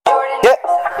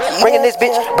Bringing this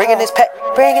bitch, bringing this pack,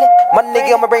 bringing it. My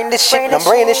nigga, I'ma bring this shit, I'm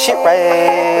bringing this shit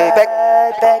right back.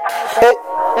 Hey,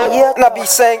 and I be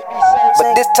saying,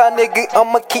 but this time, nigga,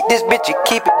 I'ma keep this bitch and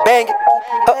keep it banging.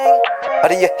 How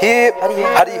do you hear?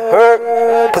 How do you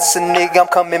heard? Pussy nigga, I'm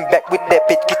coming back with that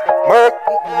bitch, get murk.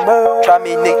 Try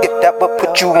me, nigga, that will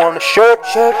put you on the shirt.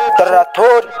 Thought that I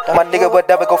told it, my nigga would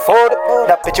never go for it.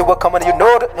 That bitch will coming, you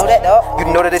know that. You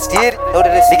know that it's it.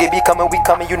 Nigga be coming, we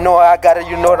coming, you know I got it,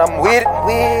 you know that I'm with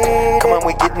it. Come on,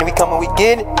 we getting it, we coming, we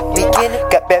getting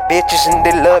it. Got bad bitches and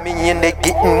they love me and they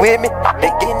getting with me.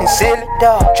 They getting silly,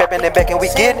 trapping them back and we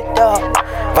getting it.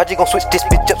 Vaji gon' switch this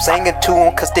bitch up, singing to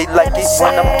them cause they like it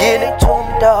when I'm getting it.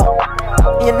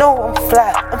 You know I'm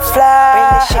fly. Bring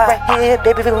this shit right here,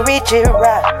 baby, we gon' reach it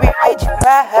right.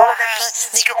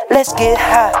 Let's get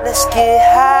high.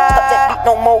 Stop that beat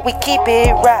no more, we keep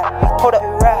it right. Hold up,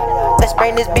 let's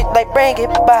bring this bitch like bring it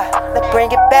by. Let's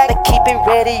bring it back, like keep it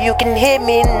ready, you can hear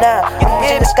me now. You can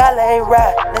hear the sky like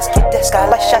ride. Let's get that sky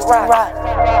like shots and ride.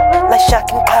 Like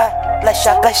shock and kite, like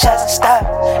shots and stop.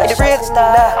 And the real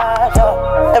style.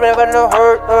 Never no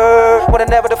hurt, wanna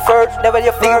never the first. Never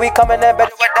your nigga, we coming in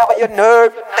better whatever your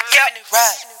nerve.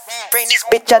 Bring this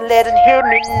bitch, I let him hear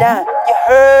me now. You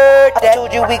heard that? I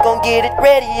told you we gon' get it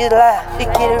ready, you lie. We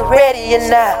get it ready or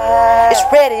not. It's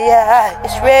ready, yeah.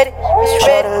 It's ready.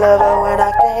 Try to love her when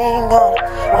I sing on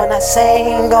her. When I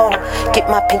sing on her. Get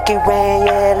my pinky ring,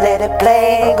 yeah, let it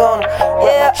bling on her.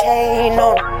 Put my chain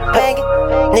on her. Bang it.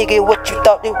 Nigga, what you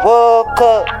thought it was,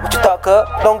 cuz? What you thought, cuz?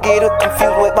 Don't get it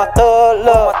confused with my thug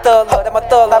love. That my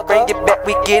thug love. I bring it back,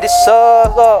 we get it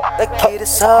sub up. My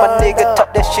nigga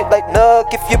talk that shit like nug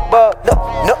if you bug.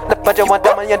 No, the bunch of one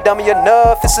dummy,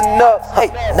 enough, it's enough. Hey,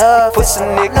 pussy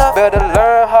niggas better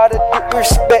learn how to do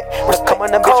respect. When I come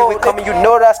on, I'm bitch, we coming, you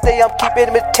know that I stay, I'm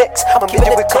keeping it text. I'm bitch,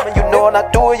 we coming, you know, and I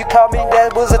do it, you call me,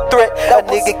 that was a threat. A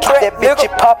nigga keep that bitch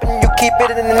popping, you keep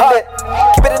it in that.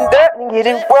 Keep it in that, and get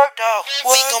it work, dog.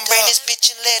 We gon' bring this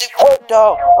bitch and let it work,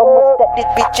 dog. I'ma stack this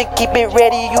bitch and keep it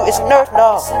ready, you it's nerf,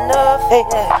 dog. Hey,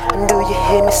 do you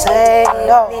hear me say,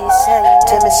 dog?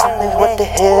 Tell me something, what the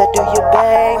hell do you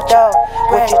bang, dog?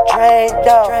 What you train,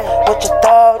 dog? What you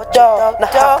thought, dog? Now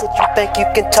how could you think you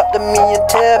can talk to me and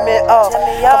tell me off?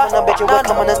 Come on, bitch, you will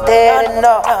come on and stand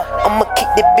enough. I'ma keep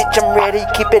this bitch, I'm ready,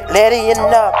 keep it ready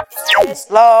enough.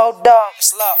 Slow, dog.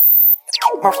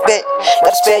 My respect,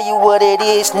 gotta spare you what it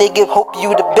is, nigga. Hope you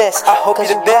the best. I hope you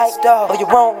the best, dog. Or you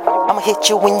wrong, I'ma hit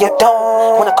you when you're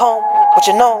done. When I come, what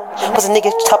you know? Was a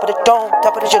nigga top of the dome,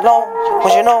 top of the jalon.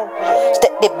 What you know?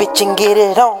 Stack that bitch and get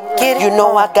it on. You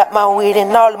know I got my weed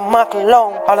and all of my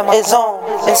cologne. All of my it's on.